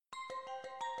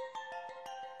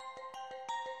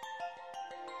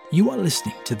You are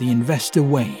listening to The Investor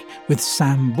Way with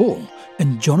Sam Ball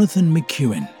and Jonathan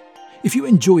McEwen. If you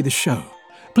enjoy the show,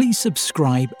 please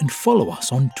subscribe and follow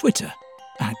us on Twitter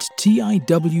at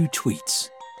TIWTweets.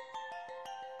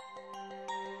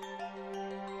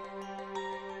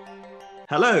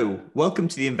 Hello, welcome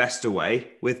to The Investor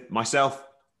Way with myself,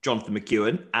 Jonathan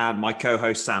McEwen, and my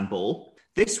co-host Sam Ball.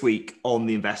 This week on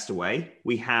The Investor Way,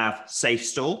 we have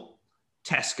Safestore,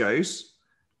 Tesco's,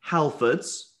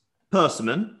 Halfords,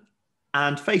 Persimmon,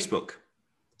 and Facebook.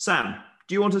 Sam,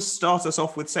 do you want to start us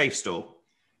off with Safestore?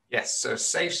 Yes, so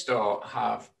Safestore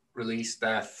have released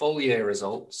their full year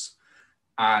results.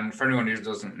 And for anyone who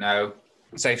doesn't know,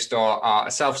 Safestore are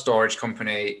a self-storage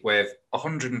company with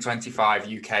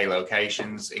 125 UK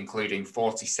locations, including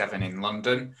 47 in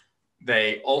London.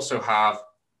 They also have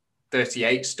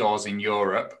 38 stores in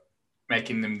Europe,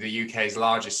 making them the UK's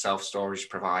largest self-storage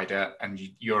provider and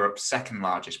Europe's second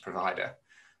largest provider.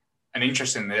 And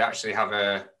interestingly, they actually have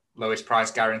a lowest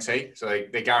price guarantee. So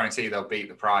they guarantee they'll beat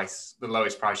the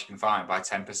lowest price you can find by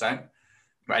 10%.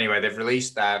 But anyway, they've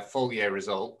released their full year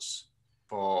results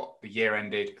for the year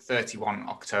ended 31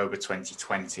 October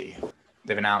 2020.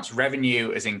 They've announced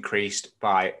revenue has increased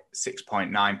by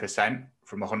 6.9%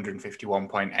 from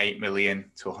 151.8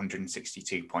 million to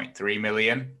 162.3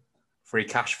 million. Free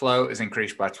cash flow has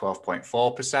increased by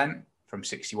 12.4% from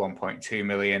 61.2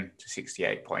 million to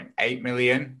 68.8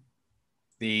 million.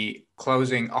 The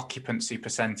closing occupancy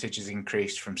percentage has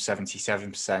increased from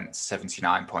 77% to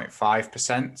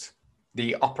 79.5%.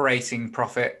 The operating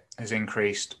profit has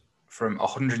increased from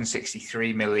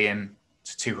 163 million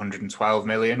to 212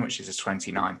 million, which is a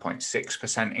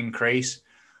 29.6% increase.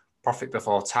 Profit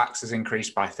before tax has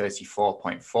increased by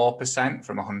 34.4%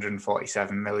 from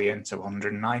 147 million to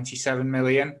 197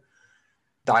 million.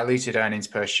 Diluted earnings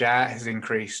per share has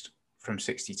increased from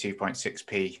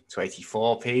 62.6p to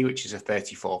 84p, which is a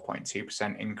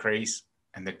 34.2% increase.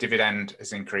 And the dividend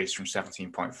has increased from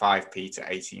 17.5p to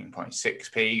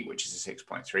 18.6p, which is a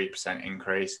 6.3%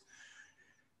 increase.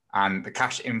 And the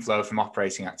cash inflow from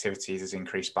operating activities has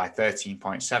increased by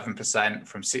 13.7%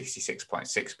 from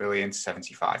 66.6 billion to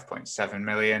 75.7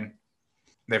 million.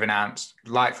 They've announced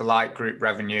like-for-like group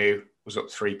revenue was up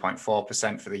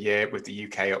 3.4% for the year, with the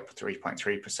UK up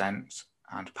 3.3%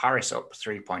 and Paris up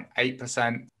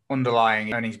 3.8%.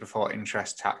 Underlying earnings before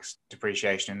interest, tax,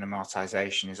 depreciation and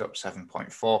amortization is up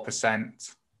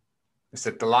 7.4%. They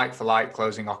said the like-for-like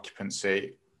closing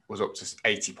occupancy was up to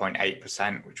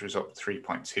 80.8%, which was up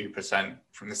 3.2%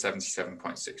 from the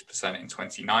 77.6% in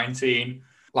 2019.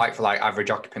 Like-for-like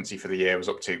average occupancy for the year was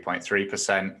up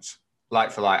 2.3%.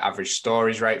 Like-for-like average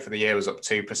storage rate for the year was up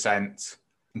 2%.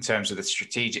 In terms of the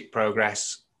strategic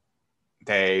progress,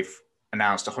 they've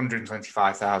announced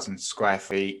 125,000 square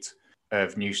feet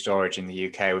of new storage in the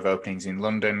UK, with openings in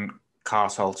London,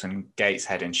 Carshalton,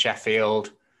 Gateshead and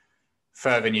Sheffield.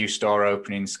 Further new store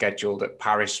openings scheduled at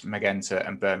Paris, Magenta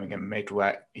and Birmingham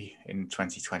Midway in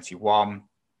 2021.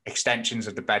 Extensions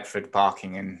of the Bedford,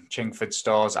 Barking and Chingford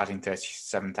stores, adding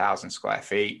 37,000 square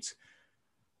feet.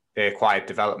 They acquired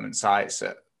development sites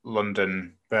at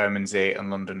London Bermondsey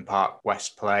and London Park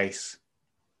West Place.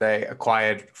 They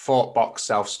acquired Fort Box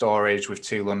Self-Storage with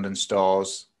 2 London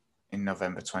stores in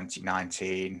November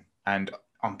 2019. And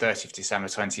on 30th December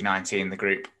 2019, the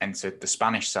group entered the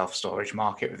Spanish self-storage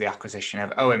market with the acquisition of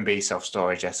OMB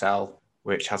Self-Storage SL,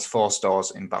 which has 4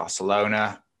 stores in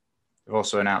Barcelona. They've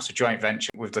also announced a joint venture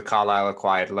with the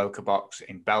Carlisle-acquired Locabox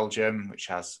in Belgium, which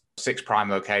has 6 prime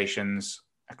locations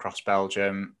across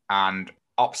Belgium, and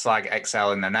Opslag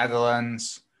XL in the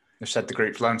Netherlands. They've said the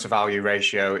group's loan-to-value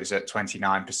ratio is at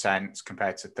 29%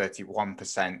 compared to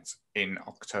 31% in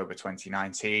October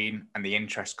 2019, and the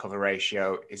interest cover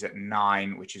ratio is at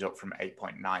 9, which is up from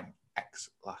 8.9x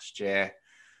last year.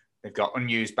 They've got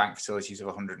unused bank facilities of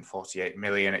 148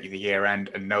 million at the year end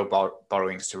and no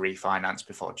borrowings to refinance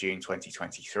before June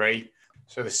 2023.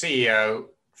 So the CEO,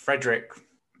 Frederick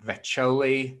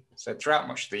Vecchioli, said throughout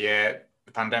much of the year,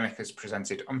 the pandemic has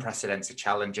presented unprecedented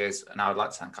challenges, and I would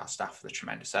like to thank our staff for the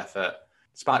tremendous effort.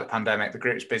 Despite the pandemic, the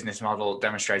group's business model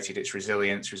demonstrated its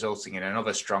resilience, resulting in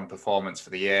another strong performance for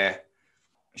the year.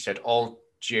 He said all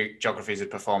geographies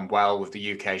had performed well, with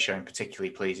the UK showing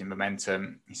particularly pleasing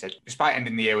momentum. He said, despite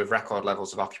ending the year with record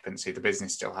levels of occupancy, the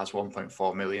business still has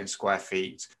 1.4 million square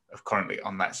feet of currently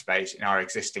unlet space in our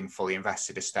existing fully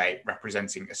invested estate,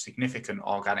 representing a significant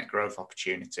organic growth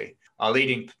opportunity. Our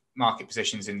leading market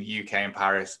positions in the UK and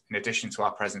Paris, in addition to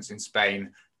our presence in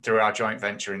Spain through our joint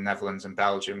venture in Netherlands and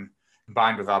Belgium,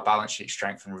 combined with our balance sheet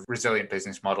strength and resilient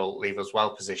business model, leave us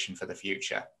well positioned for the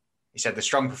future. He said the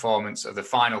strong performance of the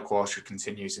final quarter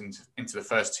continues into the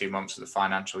first 2 months of the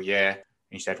financial year.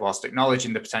 he said, whilst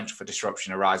acknowledging the potential for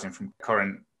disruption arising from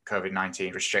current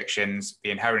COVID-19 restrictions,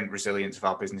 the inherent resilience of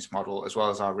our business model, as well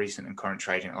as our recent and current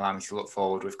trading, allow me to look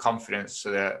forward with confidence to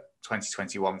the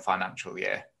 2021 financial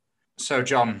year. So,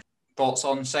 John, thoughts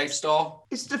on Safestore?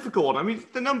 It's difficult. I mean,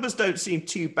 the numbers don't seem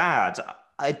too bad.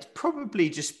 I'd probably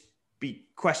just be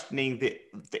questioning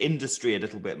the industry a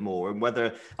little bit more, and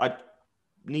whether I'd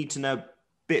need to know a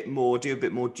bit more, do a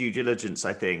bit more due diligence,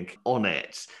 I think, on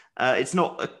it. It's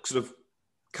not a sort of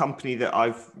company that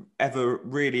I've ever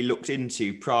really looked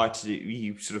into prior to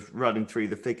you sort of running through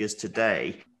the figures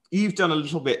today. You've done a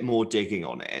little bit more digging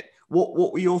on it.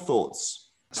 What were your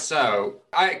thoughts? So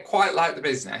I quite like the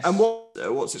business. And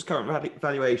what's its current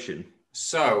valuation?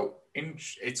 So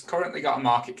it's currently got a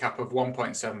market cap of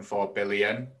 1.74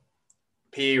 billion,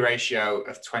 PE ratio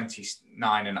of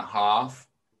 29.5,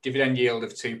 dividend yield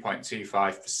of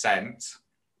 2.25%.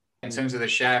 In terms of the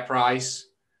share price,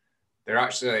 they're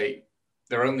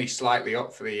only slightly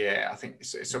up for the year. I think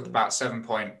it's up about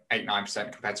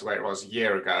 7.89% compared to where it was a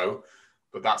year ago,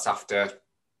 but that's after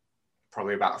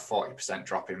probably about a 40%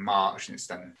 drop in March, and it's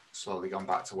then slowly gone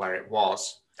back to where it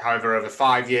was. However, over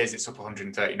 5 years, it's up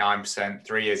 139%,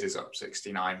 3 years is up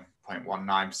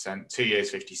 69.19%, 2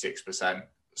 years, 56%.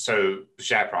 So the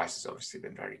share price has obviously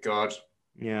been very good.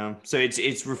 Yeah, so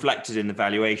it's reflected in the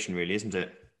valuation, really, isn't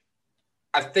it?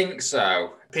 I think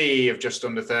so. PE of just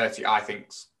under 30, I think,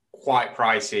 is quite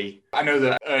pricey. I know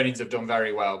that earnings have done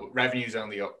very well, but revenue's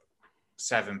only up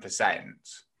 7%.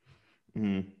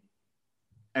 Mm.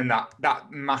 And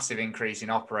that massive increase in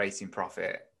operating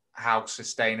profit, how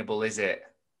sustainable is it?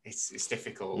 It's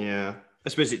difficult. Yeah, I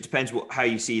suppose it depends how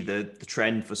you see the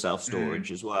trend for self-storage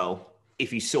as well.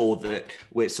 If you saw that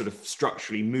we're sort of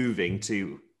structurally moving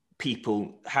to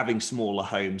people having smaller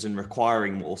homes and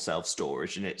requiring more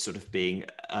self-storage, and it sort of being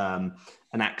an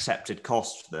accepted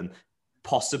cost for them,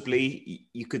 possibly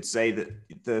you could say that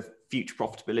the future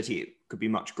profitability could be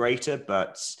much greater.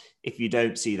 But if you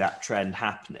don't see that trend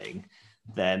happening,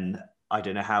 then I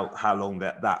don't know how long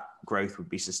that growth would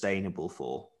be sustainable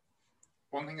for.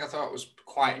 One thing I thought was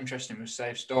quite interesting with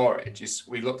Safe Storage is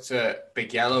we looked at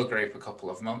Big Yellow Group a couple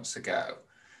of months ago.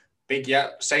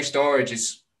 Safe Storage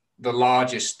is the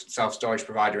largest self-storage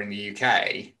provider in the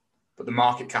UK, but the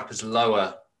market cap is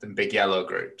lower than Big Yellow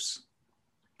Group's.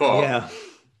 But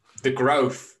the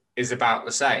growth is about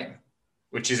the same,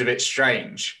 which is a bit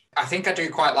strange. I think I do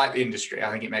quite like the industry.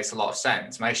 I think it makes a lot of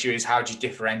sense. My issue is, how do you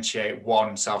differentiate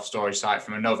one self-storage site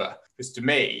from another? Because to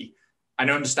me, I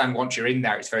understand once you're in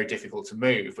there, it's very difficult to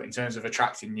move. But in terms of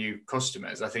attracting new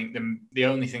customers, I think the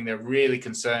only thing they're really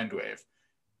concerned with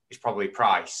is probably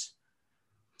price.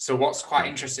 So what's quite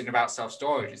interesting about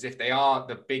self-storage is if they are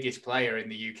the biggest player in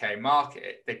the UK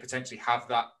market, they potentially have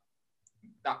that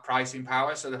pricing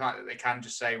power. So the fact that they can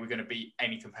just say, we're going to beat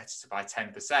any competitor by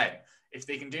 10%, if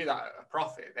they can do that at a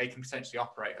profit, they can potentially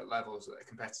operate at levels that their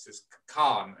competitors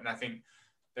can't. And I think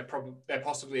they're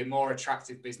possibly a more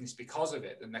attractive business because of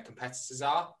it than their competitors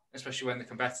are, especially when the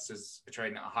competitors are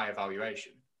trading at a higher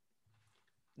valuation.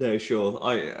 No, sure.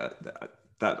 I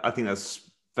think that's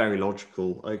very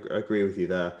logical. I agree with you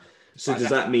there. So does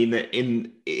that mean that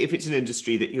if it's an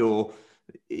industry that you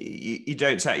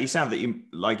sound that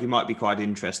you might be quite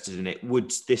interested in it,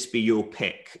 would this be your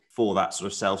pick for that sort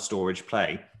of self-storage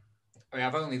play? I mean,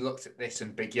 I've only looked at this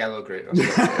in Big Yellow Group. I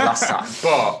looked at it last time,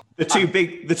 but the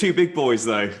two big boys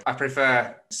though. I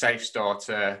prefer Safestore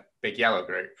to Big Yellow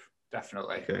Group,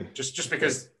 definitely. Okay. Just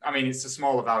because I mean, it's a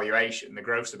smaller valuation, the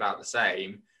growth's about the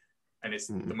same, and it's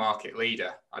the market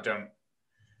leader. I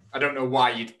don't know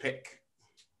why you'd pick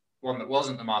one that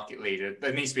wasn't the market leader.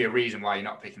 There needs to be a reason why you're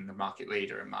not picking the market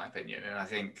leader, in my opinion. And I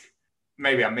think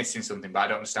maybe I'm missing something, but I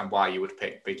don't understand why you would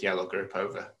pick Big Yellow Group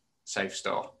over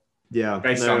Safestore. Yeah,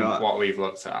 based on what we've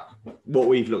looked at.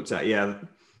 Yeah.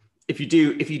 If you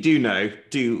do know,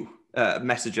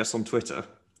 message us on Twitter.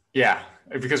 Yeah,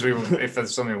 because if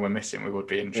there's something we're missing, we would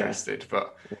be interested. Yeah.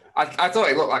 But I thought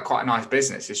it looked like quite a nice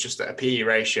business. It's just that a PE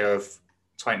ratio of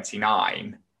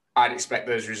 29, I'd expect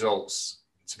those results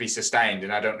to be sustained,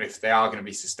 and I don't know if they are going to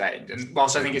be sustained. And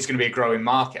whilst I think it's going to be a growing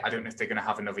market, I don't know if they're going to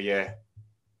have another year.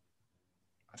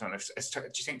 I don't know. Do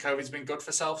you think COVID's been good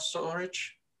for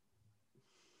self-storage?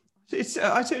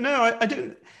 I don't know.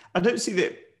 I don't see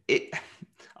that it.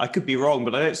 I could be wrong,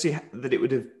 but I don't see that it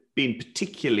would have been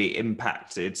particularly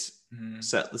impacted.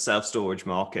 The self-storage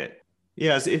market.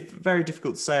 Yeah, it's very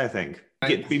difficult to say. I think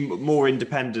it'd be more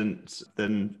independent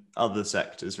than other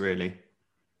sectors, really.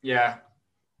 Yeah,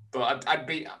 but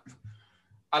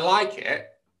I like it,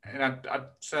 and I'd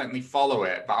certainly follow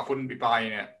it, but I wouldn't be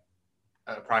buying it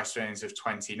at a price range of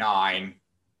 29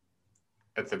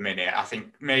 at the minute. I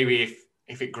think maybe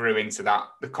if it grew into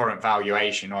the current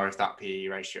valuation, or if that PE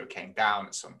ratio came down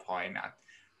at some point,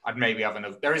 I'd maybe have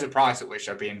another. There is a price at which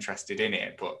I'd be interested in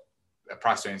it, but a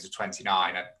price range of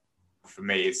 29 for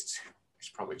me it's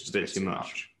probably just a bit too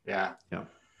much. Yeah.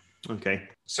 Okay.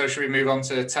 So should we move on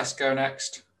to Tesco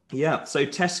next? Yeah. So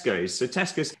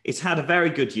Tesco's, it's had a very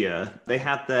good year. They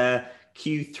had their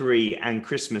Q3 and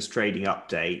Christmas trading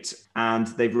update, and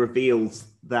they've revealed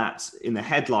that in the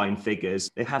headline figures,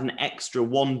 they've had an extra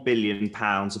 £1 billion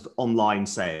of online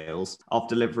sales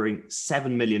after delivering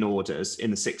 7 million orders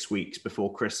in the 6 weeks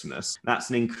before Christmas.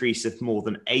 That's an increase of more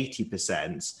than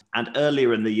 80%. And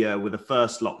earlier in the year, with the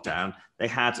first lockdown, they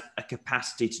had a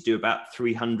capacity to do about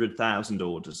 300,000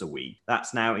 orders a week.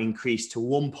 That's now increased to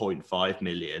 1.5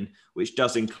 million, which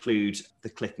does include the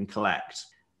click and collect.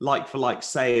 Like-for-like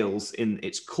sales in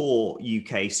its core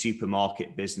UK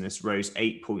supermarket business rose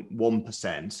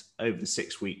 8.1% over the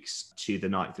 6 weeks to the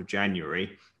 9th of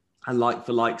January. And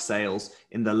like-for-like sales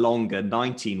in the longer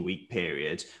 19-week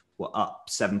period were up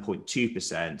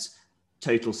 7.2%.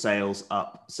 Total sales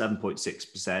up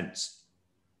 7.6%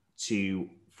 to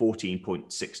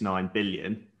 14.69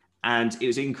 billion. And it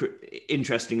was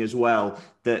interesting as well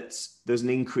that there's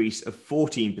an increase of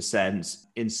 14%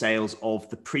 in sales of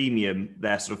the premium,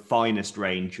 their sort of finest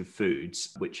range of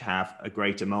foods, which have a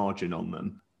greater margin on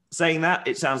them. Saying that,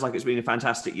 it sounds like it's been a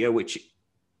fantastic year, which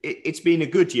it's been a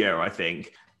good year, I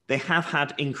think. They have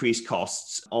had increased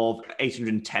costs of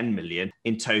 810 million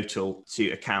in total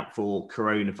to account for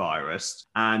coronavirus.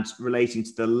 And relating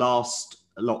to the last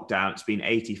lockdown, it's been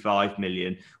 85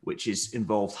 million, which is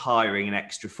involved hiring an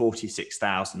extra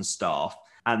 46,000 staff.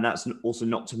 And that's also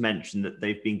not to mention that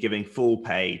they've been giving full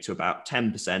pay to about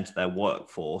 10% of their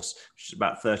workforce, which is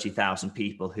about 30,000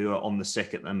 people who are on the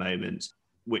sick at the moment,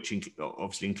 which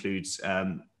obviously includes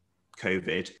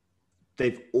COVID.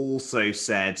 They've also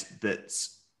said that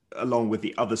along with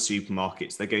the other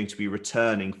supermarkets, they're going to be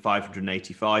returning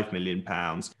 £585 million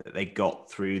that they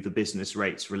got through the business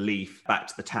rates relief back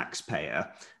to the taxpayer.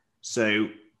 So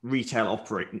retail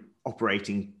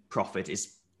operating profit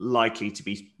is likely to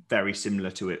be very similar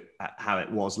to how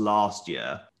it was last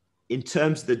year. In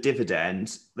terms of the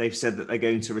dividend, they've said that they're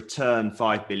going to return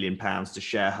 £5 billion to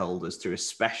shareholders through a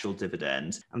special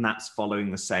dividend, and that's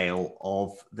following the sale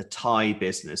of the Thai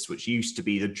business, which used to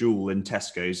be the jewel in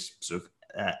Tesco's sort of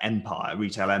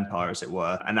retail empire, as it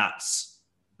were. And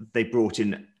they brought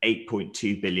in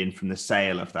 8.2 billion from the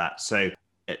sale of that. So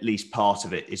at least part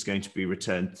of it is going to be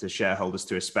returned to shareholders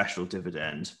through a special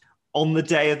dividend. On the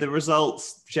day of the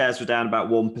results, shares were down about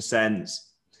 1%.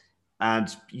 And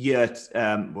not year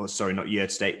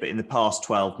to date, but in the past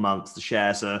 12 months, the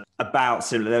shares are about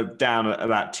similar. They're down at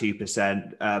about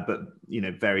 2%, but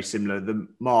very similar. The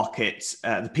market,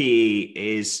 the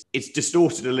PE it's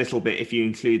distorted a little bit if you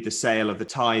include the sale of the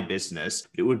Thai business.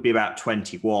 It would be about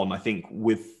 21. I think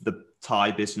with the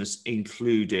Thai business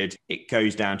included, it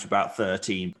goes down to about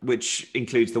 13, which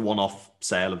includes the one-off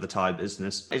sale of the Thai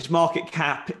business. Its market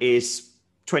cap is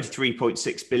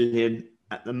 23.6 billion.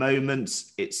 At the moment,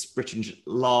 it's Britain's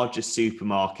largest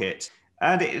supermarket.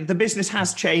 And the business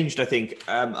has changed, I think,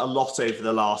 a lot over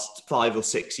the last 5 or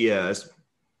 6 years.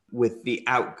 With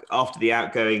after the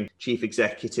outgoing chief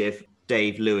executive,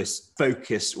 Dave Lewis,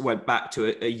 went back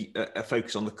to a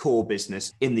focus on the core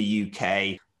business in the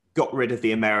UK, got rid of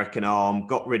the American arm,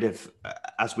 got rid of,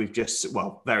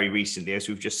 very recently, as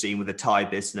we've just seen with the Thai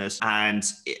business. And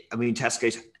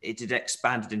Tesco's, it had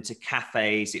expanded into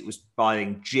cafes. It was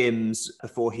buying gyms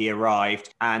before he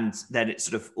arrived. And then it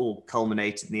sort of all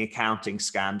culminated in the accounting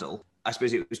scandal. I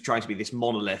suppose it was trying to be this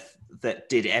monolith that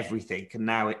did everything. And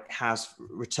now it has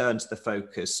returned to the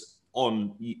focus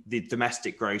on the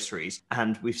domestic groceries.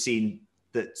 And we've seen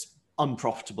that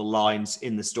unprofitable lines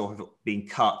in the store have been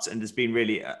cut, and there's been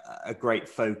really a great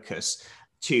focus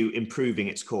to improving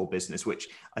its core business, which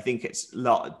I think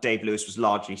Dave Lewis was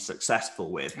largely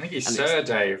successsul with. I think he's Sir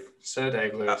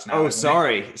Dave Lewis now.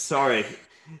 Sorry.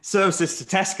 Services to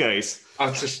Tesco's.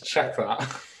 I'll just check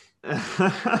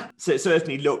that. So it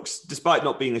certainly looks, despite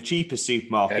not being the cheapest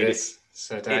supermarket, it is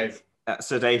Sir Dave.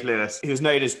 Sir Dave Lewis. He was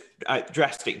known as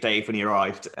Drastic Dave when he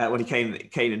arrived, when he came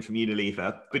in from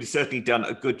Unilever, but he's certainly done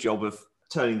a good job of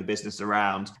turning the business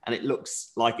around, and it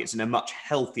looks like it's in a much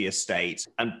healthier state,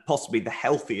 and possibly the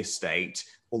healthiest state,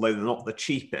 although not the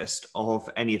cheapest, of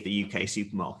any of the UK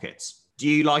supermarkets. Do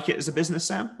you like it as a business,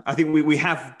 Sam? I think we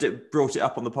have brought it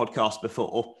up on the podcast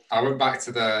before. I went back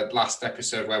to the last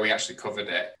episode where we actually covered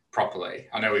it properly.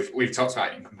 I know we've talked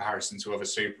about it in comparison to other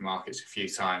supermarkets a few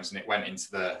times, and it went into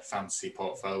the fantasy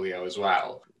portfolio as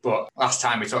well. But last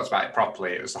time we talked about it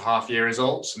properly, it was the half-year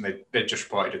results, and they just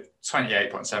reported a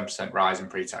 28.7% rise in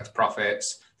pre-tax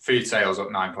profits, Food sales up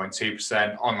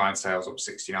 9.2%, online sales up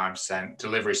 69%.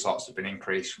 Delivery slots have been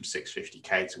increased from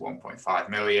 650k to 1.5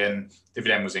 million.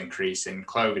 Dividend was increasing.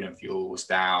 Clothing and fuel was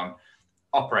down.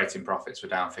 Operating profits were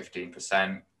down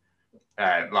 15%,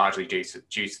 largely due to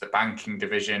the banking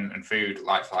division, and food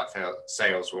like-for-like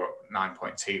sales were up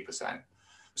 9.2%.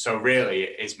 So really,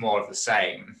 it's more of the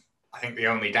same. I think the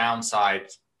only downside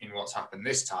in what's happened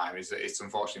this time is that it's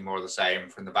unfortunately more of the same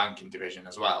from the banking division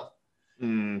as well.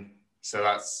 So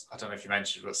that's, I don't know if you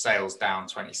mentioned, but sales down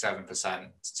 27%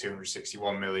 to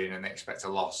 261 million, and they expect a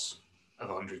loss of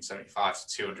 175 to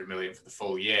 200 million for the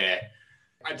full year.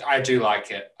 I do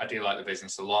like it. I do like the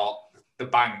business a lot. The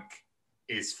bank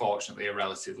is fortunately a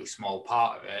relatively small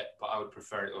part of it, but I would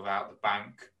prefer it without the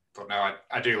bank. But no,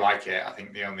 I do like it. I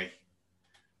think the only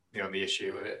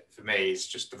issue with it for me is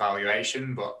just the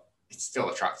valuation, but it's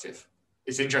still attractive.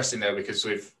 It's interesting though, because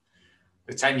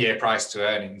the 10-year price to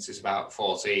earnings is about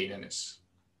 14, and it's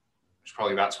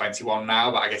probably about 21 now.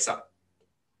 But I guess that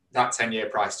 10-year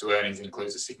price to earnings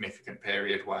includes a significant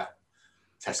period where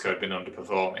Tesco had been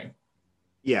underperforming.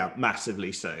 Yeah,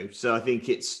 massively so. So I think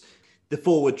the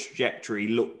forward trajectory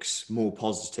looks more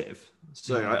positive.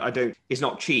 So it's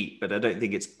not cheap, but I don't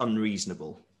think it's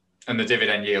unreasonable. And the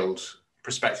dividend yield,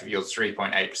 prospective yield,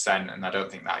 3.8%, and I don't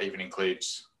think that even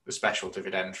includes the special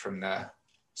dividend from the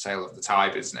sale of the Thai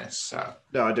business. So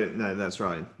no, I don't know. That's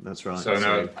right. So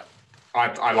no,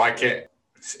 I like it.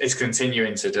 It's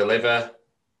continuing to deliver.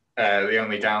 The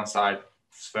only downside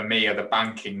for me are the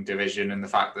banking division and the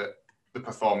fact that the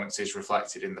performance is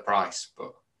reflected in the price,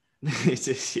 but it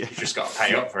is, yeah. You've just got to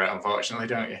pay up for it, unfortunately,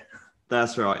 don't you?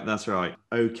 That's right.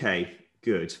 Okay,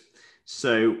 good.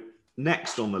 So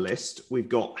next on the list, we've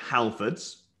got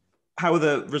Halfords. How are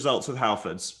the results with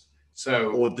Halfords?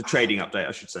 Or the trading update,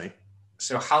 I should say.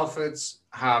 So Halfords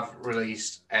have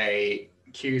released a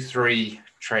Q3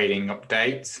 trading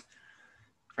update.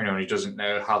 For anyone who doesn't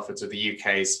know, Halfords are the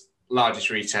UK's largest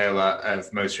retailer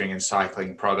of motoring and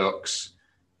cycling products,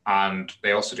 and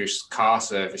they also do car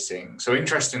servicing. So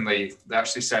interestingly, they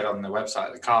actually said on the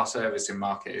website the car servicing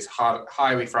market is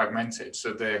highly fragmented.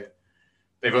 So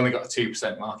they've only got a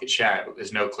 2% market share, but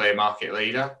there's no clear market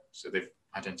leader. So they've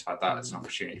identified that as an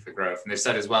opportunity for growth. And they've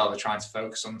said as well they're trying to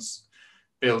focus on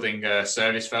building a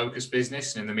service-focused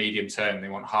business, and in the medium term, they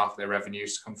want half their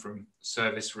revenues to come from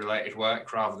service-related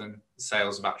work rather than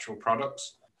sales of actual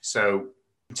products. So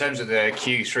in terms of the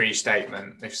Q3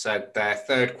 statement, they've said their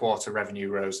third quarter revenue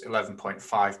rose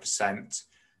 11.5%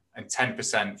 and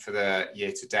 10% for the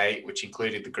year to date, which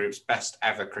included the group's best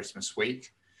ever Christmas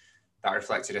week. That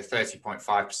reflected a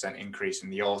 30.5% increase in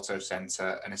the auto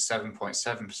centre and a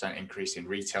 7.7% increase in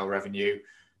retail revenue.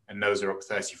 And those are up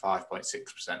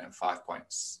 35.6% and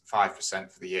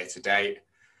 5.5% for the year to date.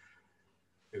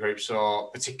 The group saw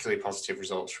particularly positive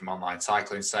results from online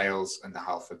cycling sales and the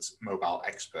Halfords mobile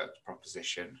expert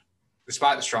proposition.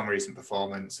 Despite the strong recent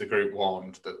performance, the group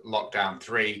warned that lockdown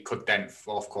 3 could dent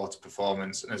fourth quarter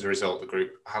performance, and as a result, the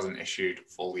group hasn't issued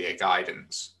full year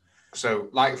guidance. So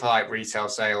like-for-like retail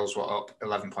sales were up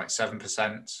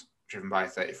 11.7%, driven by a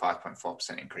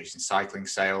 35.4% increase in cycling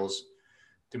sales.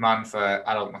 Demand for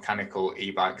adult mechanical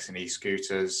e-bikes and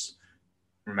e-scooters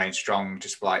remained strong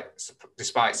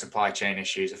despite supply chain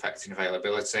issues affecting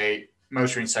availability.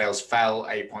 Motoring sales fell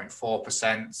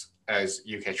 8.4% as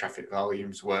UK traffic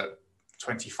volumes were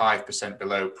 25%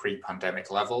 below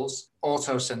pre-pandemic levels.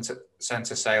 Auto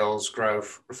centre sales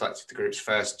growth reflected the group's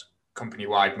first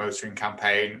company-wide motoring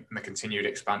campaign and the continued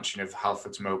expansion of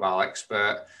Halfords Mobile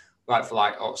Expert.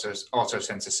 Like-for-like auto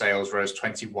centre sales rose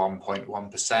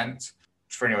 21.1%.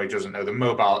 For anyone who doesn't know,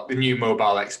 the new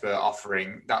mobile expert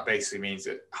offering, that basically means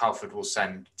that Halford will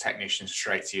send technicians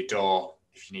straight to your door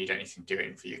if you need anything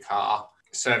doing for your car.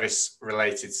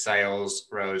 Service-related sales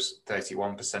rose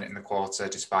 31% in the quarter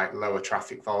despite lower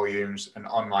traffic volumes, and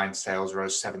online sales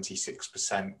rose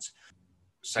 76%.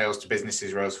 Sales to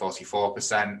businesses rose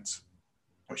 44%,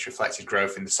 which reflected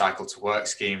growth in the cycle to work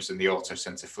schemes and the auto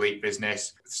centre fleet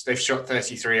business. They've shut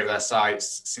 33 of their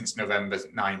sites since November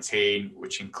 19,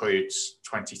 which includes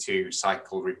 22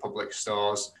 Cycle Republic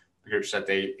stores. The group said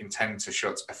they intend to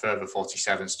shut a further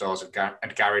 47 stores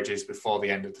and garages before the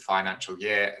end of the financial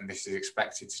year, and this is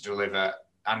expected to deliver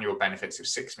annual benefits of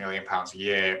 £6 million a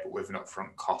year, but with an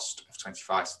upfront cost of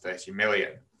 £25 to £30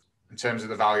 million. In terms of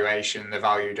the valuation, they're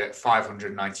valued at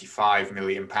 £595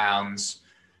 million.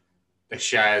 The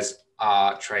shares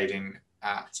are trading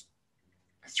at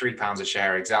 £3 a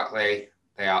share exactly.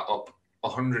 They are up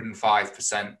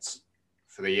 105%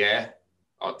 for the year,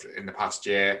 or in the past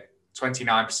year,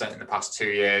 29% in the past 2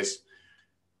 years.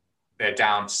 They're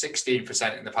down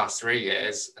 16% in the past 3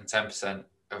 years and 10%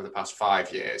 over the past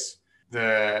 5 years.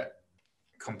 The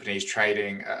company is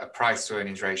trading at a price to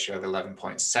earnings ratio of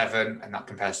 11.7, and that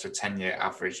compares to a 10-year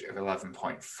average of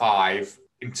 11.5.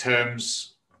 In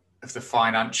terms of the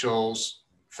financials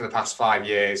for the past 5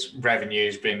 years,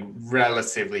 revenue's been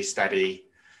relatively steady.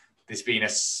 There's been a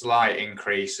slight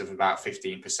increase of about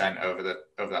 15% over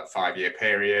that 5-year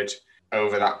period.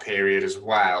 Over that period as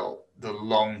well, the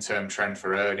long-term trend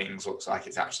for earnings looks like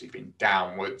it's actually been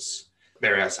downwards.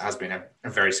 There has been a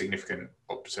very significant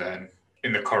upturn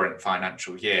in the current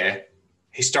financial year.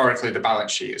 Historically, the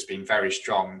balance sheet has been very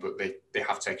strong, but they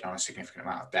have taken on a significant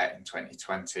amount of debt in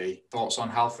 2020. Thoughts on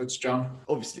Halfords, John?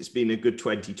 Obviously, it's been a good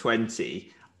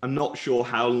 2020. I'm not sure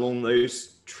how long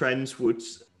those trends would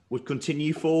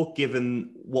continue for, given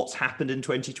what's happened in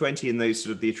 2020 and those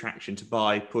sort of the attraction to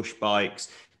buy push bikes,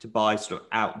 to buy sort of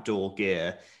outdoor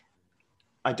gear.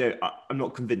 I'm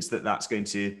not convinced that that's going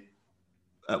to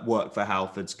work for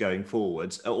Halfords going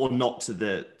forward, or not to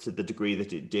the degree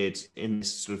that it did in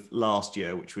this sort of last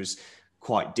year, which was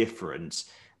quite different.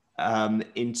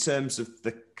 In terms of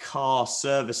the car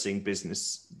servicing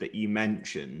business that you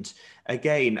mentioned,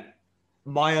 again,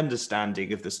 my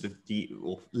understanding of the sort of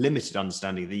or limited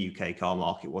understanding of the UK car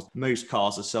market was most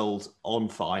cars are sold on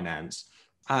finance,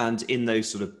 and in those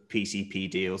sort of PCP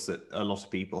deals that a lot of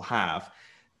people have,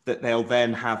 that they'll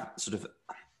then have sort of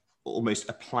almost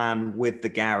a plan with the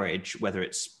garage, whether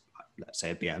it's, let's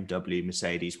say, a BMW,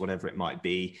 Mercedes, whatever it might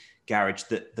be, garage,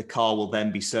 that the car will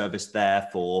then be serviced there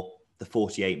for the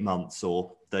 48 months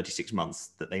or 36 months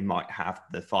that they might have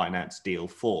the finance deal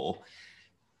for.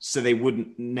 So they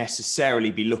wouldn't necessarily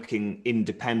be looking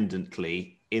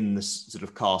independently in the sort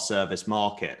of car service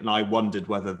market. And I wondered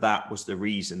whether that was the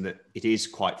reason that it is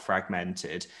quite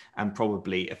fragmented and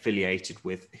probably affiliated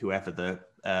with whoever the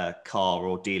car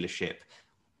or dealership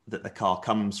that the car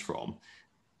comes from.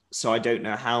 So I don't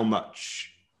know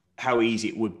how easy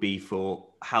it would be for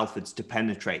Halfords to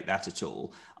penetrate that at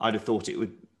all. I'd have thought it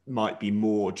might be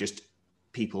more just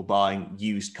people buying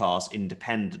used cars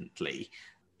independently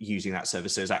using that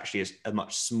service. So it's actually a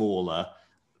much smaller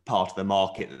part of the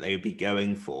market that they would be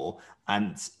going for.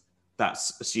 And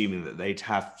that's assuming that they'd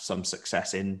have some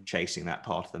success in chasing that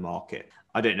part of the market.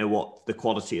 I don't know what the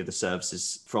quality of the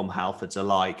services from Halfords are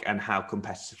like and how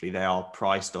competitively they are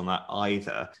priced on that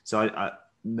either. So I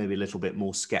maybe a little bit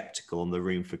more skeptical on the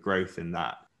room for growth in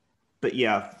that. But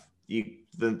yeah,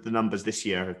 the numbers this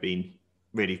year have been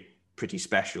really pretty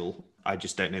special. I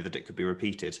just don't know that it could be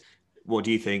repeated. What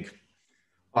do you think?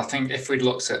 I think if we'd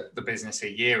looked at the business a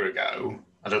year ago,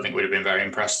 I don't think we'd have been very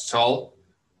impressed at all.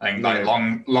 I think like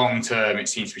long term, it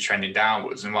seems to be trending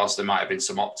downwards. And whilst there might have been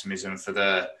some optimism for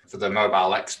the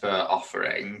mobile expert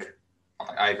offering,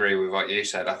 I agree with what you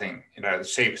said. I think the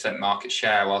 2% market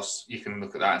share, whilst you can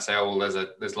look at that and say, oh, well,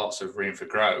 there's lots of room for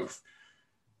growth.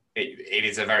 It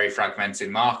is a very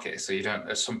fragmented market. So you don't,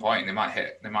 at some point they might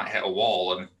hit a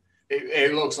wall, and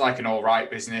it looks like an all right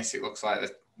business. It looks like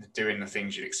they're doing the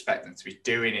things you'd expect them to be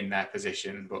doing in their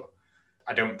position, but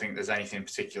I don't think there's anything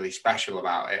particularly special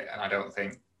about it. And I don't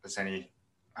think I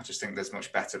just think there's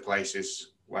much better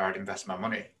places where I'd invest my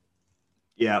money.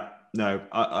 Yeah, no,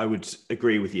 I would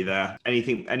agree with you there.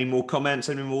 Any more comments,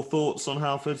 any more thoughts on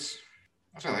Halfords?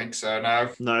 I don't think so, no.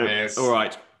 No, all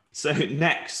right. So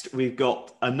next, we've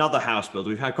got another house builder.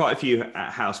 We've had quite a few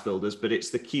house builders, but it's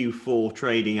the Q4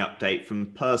 trading update from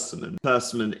Persimmon.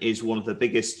 Persimmon is one of the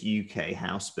biggest UK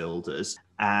house builders,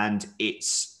 and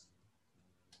it's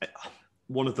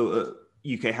one of the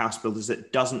UK house builders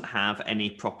that doesn't have any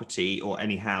property or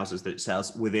any houses that it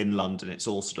sells within London. It's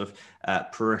all sort of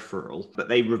peripheral. But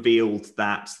they revealed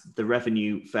that the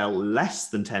revenue fell less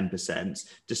than 10%,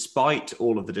 despite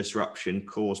all of the disruption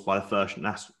caused by the first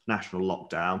national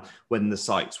lockdown, when the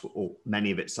sites, or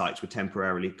many of its sites, were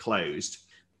temporarily closed.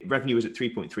 Revenue was at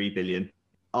 3.3 billion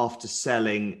after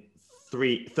selling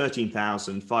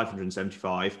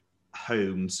 13,575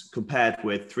 homes, compared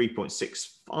with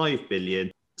 3.65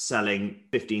 billion selling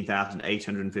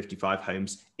 15,855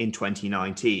 homes in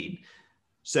 2019.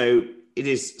 So it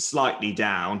is slightly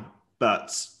down,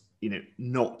 but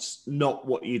not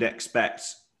what you'd expect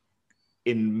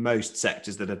in most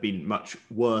sectors that have been much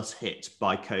worse hit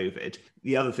by COVID.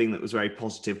 The other thing that was very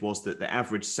positive was that the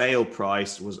average sale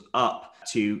price was up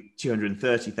to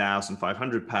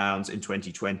 £230,500 in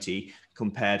 2020,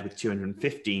 compared with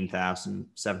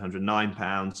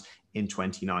 £215,709 in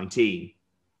 2019.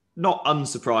 Not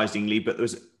unsurprisingly, but there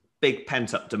was big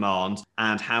pent-up demand,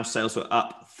 and house sales were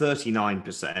up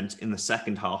 39% in the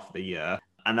second half of the year.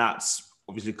 And that's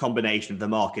obviously a combination of the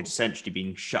market essentially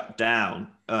being shut down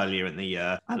earlier in the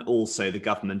year, and also the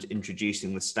government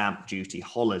introducing the stamp duty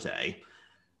holiday.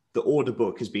 The order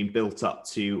book has been built up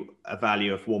to a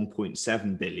value of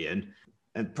 1.7 billion,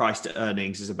 and price to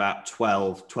earnings is about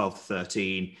 12 to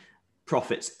 13.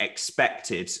 Profits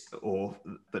expected,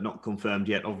 but not confirmed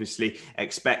yet, obviously,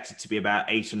 expected to be about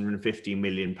 £850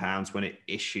 million when it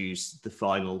issues the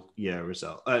final year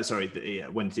result.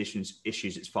 When it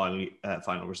issues its final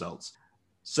results.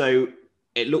 So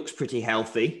it looks pretty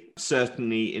healthy,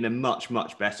 certainly in a much,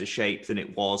 much better shape than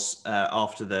it was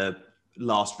after the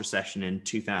last recession in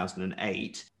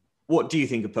 2008. What do you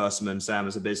think of Persimmon, Sam,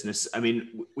 as a business? I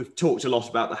mean, we've talked a lot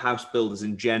about the house builders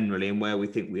in generally and where we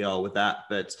think we are with that,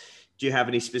 but do you have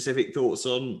any specific thoughts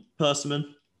on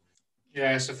Persimmon?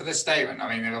 Yeah, so for this statement,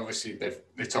 I mean, obviously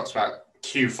they've talked about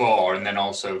Q4 and then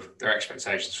also their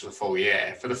expectations for the full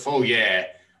year. For the full year,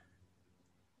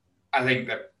 I think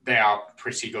that they are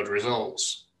pretty good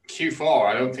results. Q4,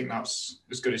 I don't think that's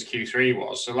as good as Q3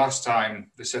 was. So last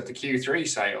time they said the Q3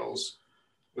 sales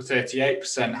were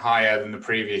 38% higher than the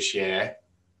previous year.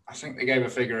 I think they gave a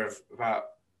figure of about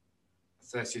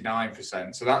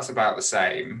 39%. So that's about the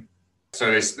same. So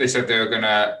they said they were going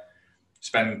to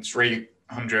spend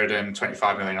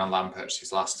 325 million on land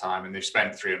purchases last time, and they've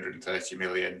spent 330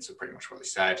 million, so pretty much what they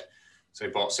said. So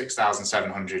they bought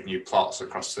 6,700 new plots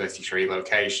across 33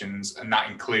 locations, and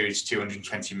that includes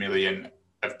 220 million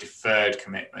of deferred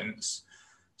commitments.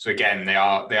 So again, they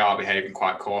are behaving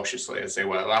quite cautiously as they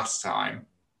were last time.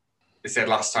 They said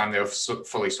last time they were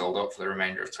fully sold up for the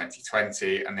remainder of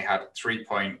 2020, and they had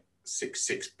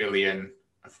 3.66 billion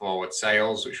of forward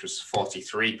sales, which was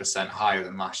 43% higher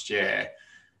than last year.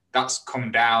 That's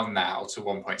come down now to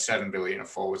 1.7 billion of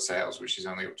forward sales, which is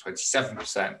only up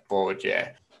 27% forward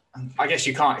year. I guess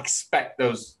you can't expect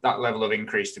that level of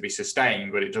increase to be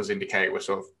sustained, but it does indicate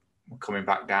we're coming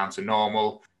back down to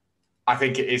normal. I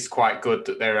think it is quite good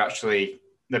that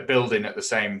they're building at the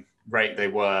same rate they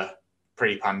were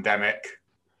pre-pandemic.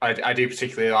 I do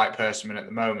particularly like Persimmon at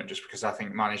the moment, just because I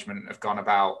think management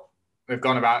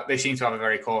they seem to have a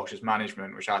very cautious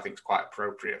management, which I think is quite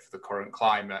appropriate for the current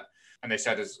climate. And they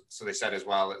said as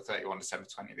well at 31 December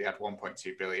 20, they had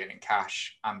 1.2 billion in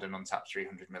cash and an untapped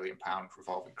 300 million pound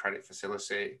revolving credit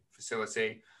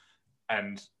facility.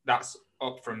 And that's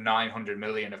up from 900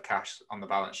 million of cash on the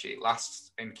balance sheet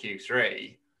last in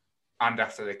Q3, and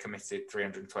after they committed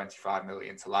 325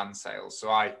 million to land sales. So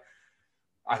I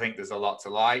think there's a lot to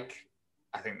like.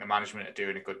 I think the management are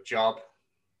doing a good job.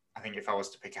 I think if I was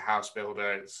to pick a house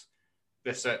builder,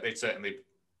 they'd certainly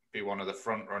be one of the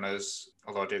front runners,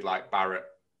 although I did like Barratt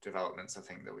Developments, I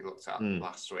think, that we looked at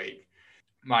last week.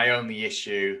 My only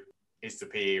issue is the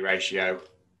PE ratio.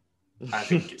 I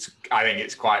think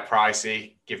it's quite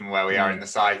pricey given where we are in the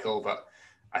cycle, but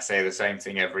I say the same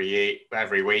thing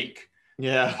every week.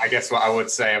 Yeah. I guess what I would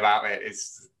say about it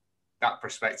is that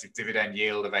prospective dividend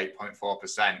yield of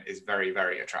 8.4% is very,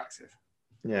 very attractive.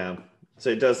 Yeah. So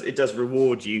it does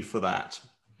reward you for that.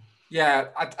 Yeah,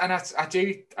 I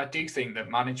do think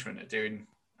that management are doing.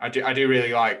 I do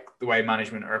really like the way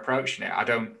management are approaching it. I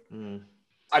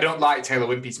don't like Taylor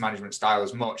Wimpey's management style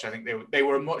as much. I think they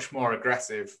were much more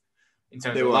aggressive in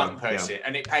terms of land purchasing,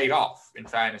 and it paid off, in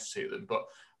fairness to them. But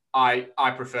I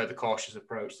prefer the cautious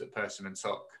approach that Persimmon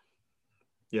took.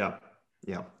 Yeah.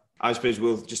 I suppose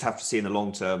we'll just have to see in the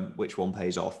long term which one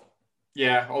pays off.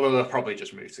 Yeah, although they'll probably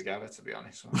just move together, to be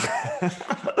honest.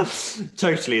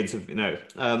 Totally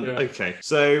Okay,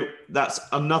 so that's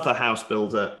another house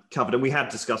builder covered, and we had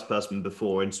discussed Persimmon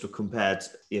before and sort of compared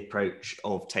the approach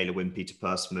of Taylor Wimpey to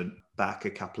Persimmon back a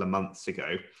couple of months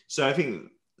ago. So I think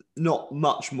not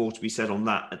much more to be said on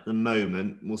that at the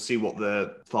moment. We'll see what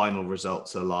the final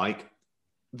results are like.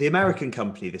 The American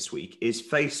company this week is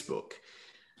Facebook.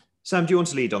 Sam, do you want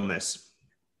to lead on this?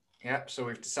 Yep, so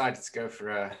we've decided to go for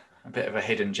a bit of a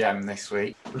hidden gem this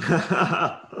week.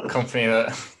 A company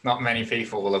that not many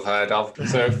people will have heard of.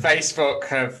 So Facebook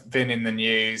have been in the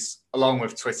news, along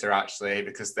with Twitter actually,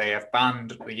 because they have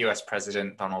banned the US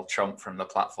President Donald Trump from the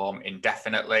platform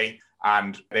indefinitely.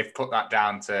 And they've put that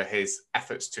down to his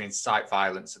efforts to incite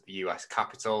violence at the US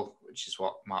Capitol, which is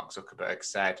what Mark Zuckerberg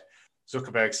said.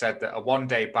 Zuckerberg said that a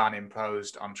one-day ban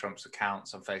imposed on Trump's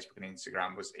accounts on Facebook and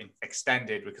Instagram was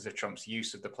extended because of Trump's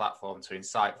use of the platform to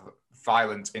incite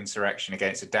violent insurrection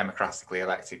against a democratically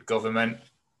elected government.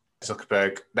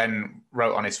 Zuckerberg then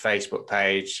wrote on his Facebook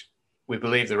page, "We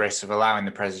believe the risks of allowing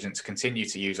the president to continue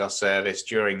to use our service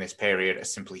during this period are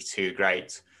simply too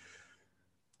great.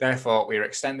 Therefore, we are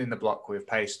extending the block we've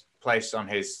placed on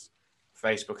his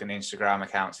Facebook and Instagram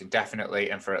accounts indefinitely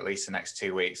and for at least the next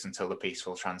 2 weeks until the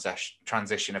peaceful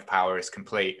transition of power is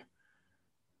complete."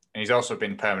 And he's also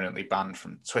been permanently banned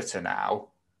from Twitter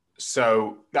now.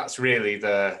 So that's really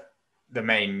the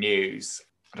main news.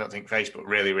 I don't think Facebook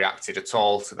really reacted at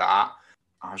all to that.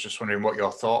 I was just wondering what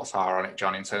your thoughts are on it,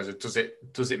 John, in terms of does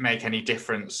it make any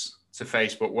difference to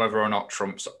Facebook whether or not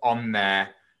Trump's on there?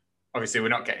 Obviously, we're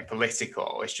not getting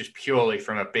political. It's just purely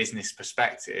from a business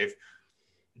perspective.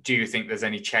 Do you think there's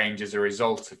any change as a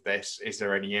result of this? Is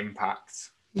there any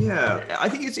impact? Yeah, I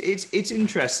think it's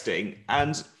interesting,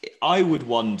 and I would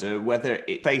wonder whether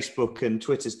Facebook and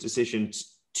Twitter's decision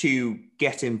to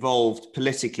get involved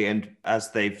politically, and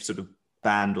as they've sort of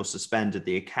banned or suspended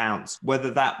the accounts,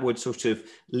 whether that would sort of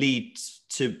lead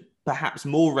to perhaps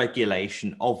more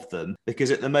regulation of them, because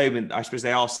at the moment, I suppose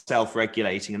they are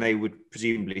self-regulating, and they would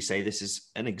presumably say this is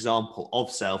an example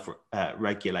of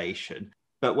self-regulation.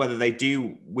 But whether they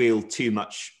do wield too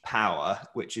much power,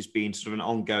 which has been sort of an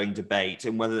ongoing debate,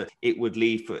 and whether it would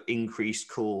lead for increased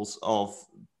calls of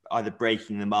either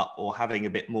breaking them up or having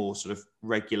a bit more sort of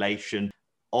regulation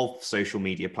of social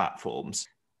media platforms.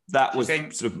 That was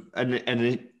sort of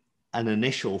an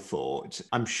initial thought.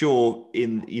 I'm sure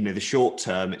in the short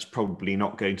term, it's probably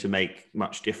not going to make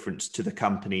much difference to the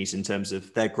companies in terms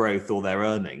of their growth or their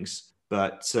earnings.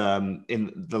 But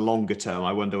in the longer term,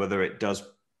 I wonder whether it does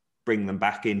bring them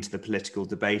back into the political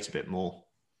debate a bit more.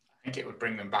 I think it would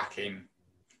bring them back in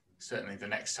certainly the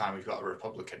next time we've got a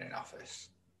Republican in office.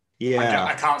 Yeah.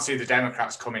 I can't see the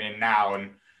Democrats coming in now, and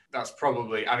that's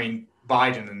probably, I mean,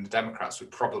 Biden and the Democrats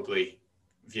would probably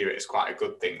view it as quite a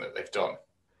good thing that they've done.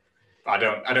 But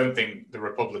I don't think the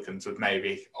Republicans would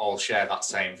maybe all share that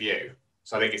same view.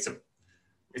 So I think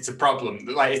it's a problem.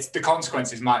 Like the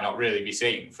consequences might not really be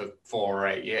seen for 4 or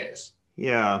 8 years.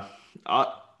 Yeah,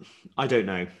 I don't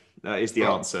know. That is the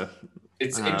answer.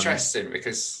 It's interesting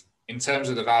because in terms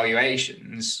of the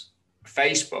valuations,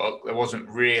 Facebook, there wasn't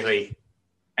really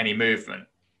any movement.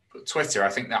 But Twitter, I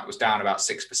think that was down about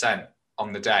 6%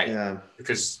 on the day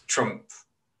because Trump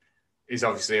is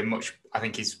obviously I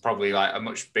think he's probably like a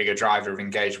much bigger driver of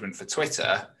engagement for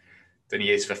Twitter than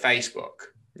he is for Facebook.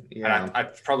 Yeah. And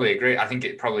I'd probably agree. I think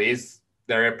it probably is.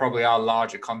 There probably are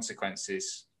larger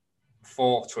consequences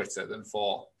for Twitter than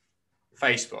for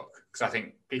Facebook, because I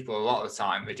think people a lot of the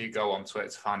time, they do go on Twitter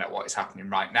to find out what is happening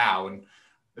right now. And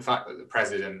the fact that the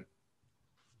president,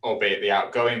 albeit the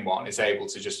outgoing one, is able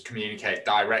to just communicate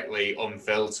directly,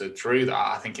 unfiltered through that,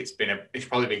 I think it's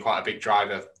probably been quite a big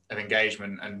driver of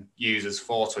engagement and users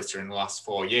for Twitter in the last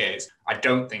 4 years. I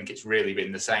don't think it's really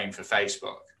been the same for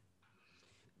Facebook.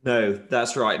 No,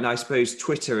 that's right. And I suppose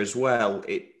Twitter as well,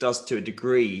 it does to a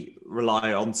degree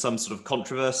rely on some sort of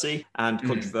controversy and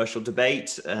controversial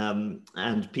debate,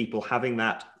 and people having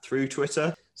that through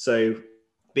Twitter. So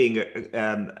being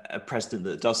a president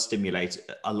that does stimulate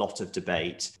a lot of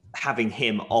debate, having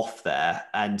him off there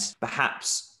and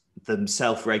perhaps them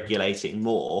self-regulating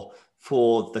more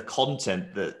for the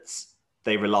content that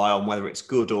they rely on, whether it's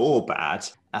good or bad,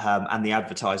 and the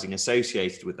advertising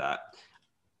associated with that.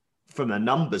 From a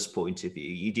numbers point of view,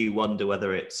 you do wonder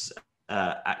whether it's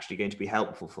actually going to be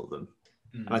helpful for them.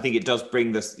 And I think it does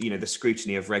bring this, the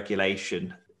scrutiny of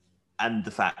regulation and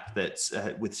the fact that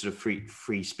with sort of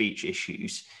free speech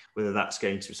issues, whether that's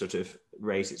going to sort of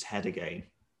raise its head again.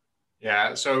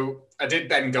 Yeah, so I did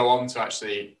then go on to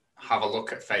actually have a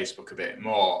look at Facebook a bit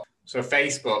more. So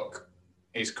Facebook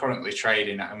is currently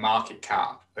trading at a market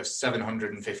cap of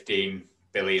 $715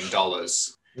 billion.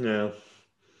 Yeah.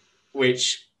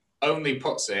 Which only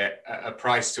puts it at a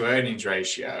price to earnings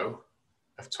ratio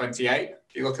of 28.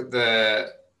 If you look at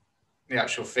the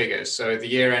actual figures, so the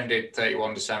year ended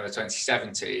 31 December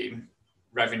 2017,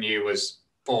 revenue was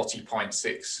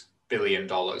 $40.6 billion.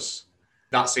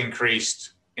 That's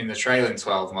increased in the trailing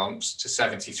 12 months to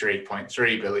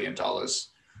 $73.3 billion.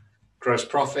 Gross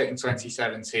profit in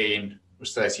 2017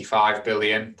 was $35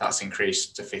 billion. That's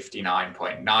increased to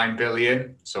 $59.9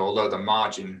 billion. So although the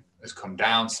margin has come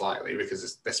down slightly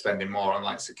because they're spending more on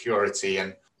like security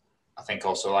and I think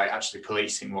also like actually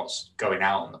policing what's going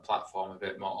out on the platform a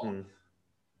bit more.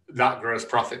 That gross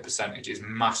profit percentage is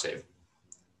massive.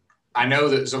 I know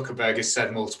that Zuckerberg has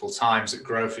said multiple times that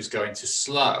growth is going to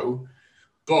slow,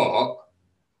 but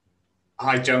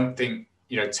I don't think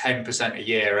 10% a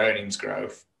year earnings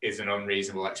growth is an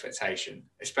unreasonable expectation,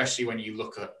 especially when you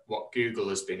look at what Google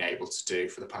has been able to do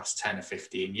for the past 10 or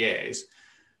 15 years.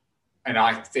 And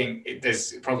I think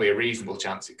there's probably a reasonable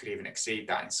chance it could even exceed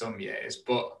that in some years.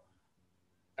 But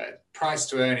at price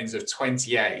to earnings of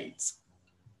 28,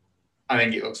 I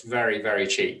think it looks very, very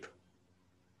cheap.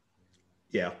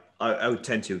 Yeah, I would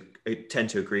tend to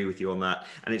agree with you on that.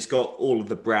 And it's got all of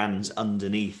the brands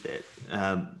underneath it,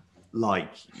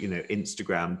 like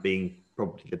Instagram being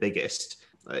probably the biggest.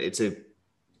 It's a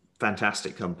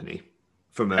fantastic company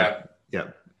from a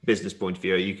business point of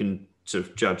view. You can sort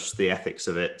of judge the ethics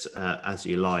of it as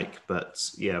you like. But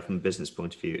yeah, from a business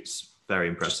point of view, it's very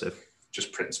impressive.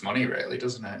 Just prints money, really,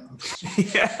 doesn't it?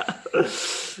 Yeah,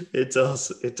 it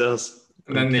does. It does.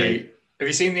 And then have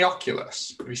you seen the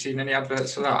Oculus? Have you seen any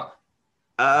adverts for that?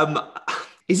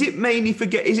 Is it mainly for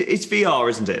it's VR,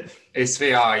 isn't it? It's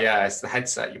VR, yeah. It's the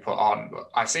headset you put on. But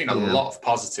I've seen a lot of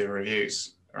positive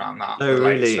reviews around that. Oh, the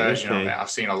latest really? version Okay. of it.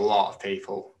 I've seen a lot of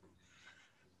people.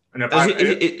 And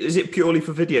Is it purely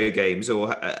for video games,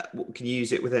 or can you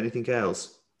use it with anything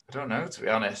else? I don't know, to be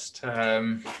honest.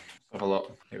 Have a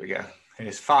look. Here we go.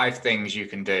 Here's 5 things you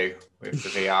can do with the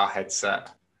VR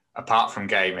headset, apart from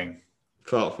gaming.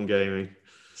 Apart from gaming.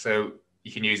 So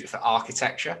you can use it for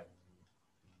architecture.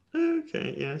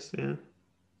 Okay, yes, yeah. It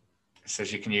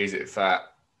says you can use it for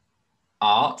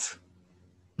art.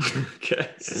 Okay.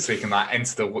 So you can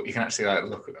you can actually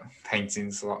look at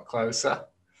paintings a lot closer.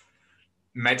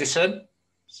 Medicine.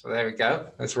 So there we go.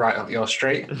 That's right up your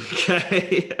street.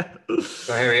 Okay.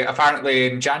 So here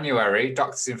apparently in January,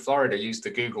 doctors in Florida used the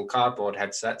Google Cardboard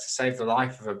headset to save the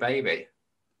life of a baby.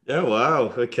 Oh, wow.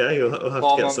 Okay. We'll have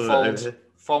to get some of that over here.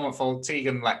 4-month-old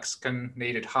Tegan Lexicon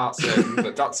needed heart surgery,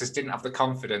 but doctors didn't have the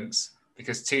confidence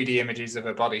because 2D images of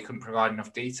her body couldn't provide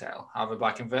enough detail. However,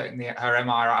 by converting her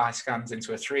MRI scans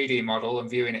into a 3D model and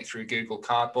viewing it through Google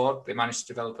Cardboard, they managed to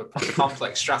develop a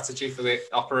complex strategy for the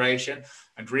operation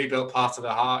and rebuilt part of her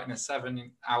heart in a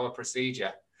 7-hour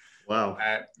procedure. Wow.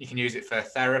 You can use it for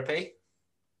therapy.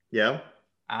 Yeah.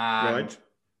 And right.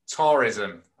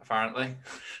 Tourism, apparently.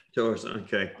 Tourism,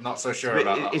 okay. I'm not so sure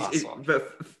about that last one.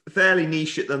 But fairly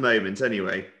niche at the moment,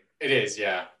 anyway. It is,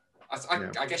 yeah.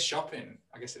 I guess shopping.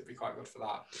 I guess it'd be quite good for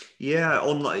that. Yeah,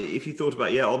 online. If you thought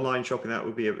about online shopping, that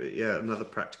would be another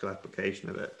practical application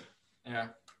of it. Yeah.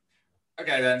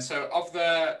 Okay, then. So of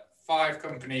the 5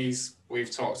 companies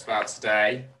we've talked about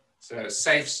today, so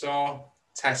Safestore,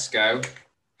 Tesco,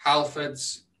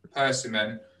 Halfords,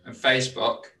 Persimmon, and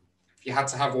Facebook. If you had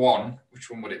to have one,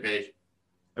 which one would it be?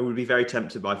 I would be very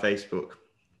tempted by Facebook.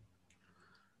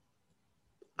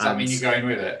 Does that mean you're going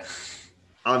with it?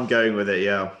 I'm going with it,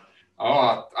 yeah.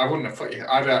 Oh, I wouldn't have put you.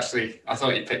 I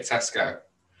thought you'd pick Tesco.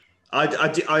 I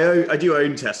do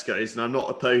own Tesco's, and I'm not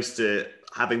opposed to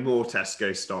having more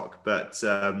Tesco stock, but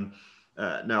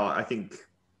no, I think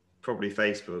probably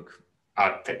Facebook.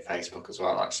 I'd pick Facebook as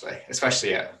well, actually,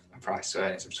 especially at a price to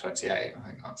earnings of 28. I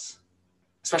think that's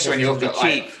especially when you look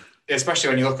at especially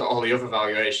when you look at all the other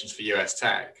valuations for US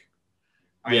tech.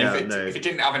 I mean, if it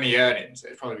didn't have any earnings,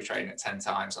 it'd probably be trading at 10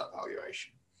 times that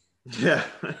valuation. Yeah.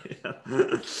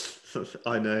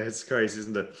 I know, it's crazy,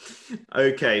 isn't it?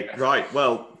 Okay, right.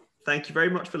 Well, thank you very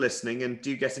much for listening, and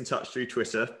do get in touch through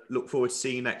Twitter. Look forward to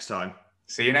seeing you next time.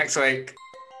 See you next week.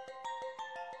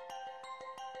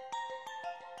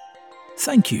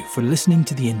 Thank you for listening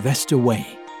to The Investor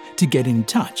Way. To get in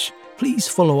touch, please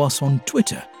follow us on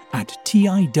Twitter at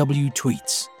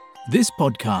TIWTweets. This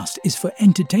podcast is for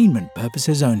entertainment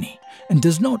purposes only and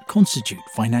does not constitute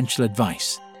financial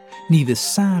advice. Neither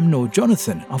Sam nor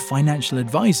Jonathan are financial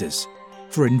advisors.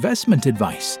 For investment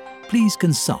advice, please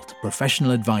consult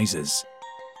professional advisors.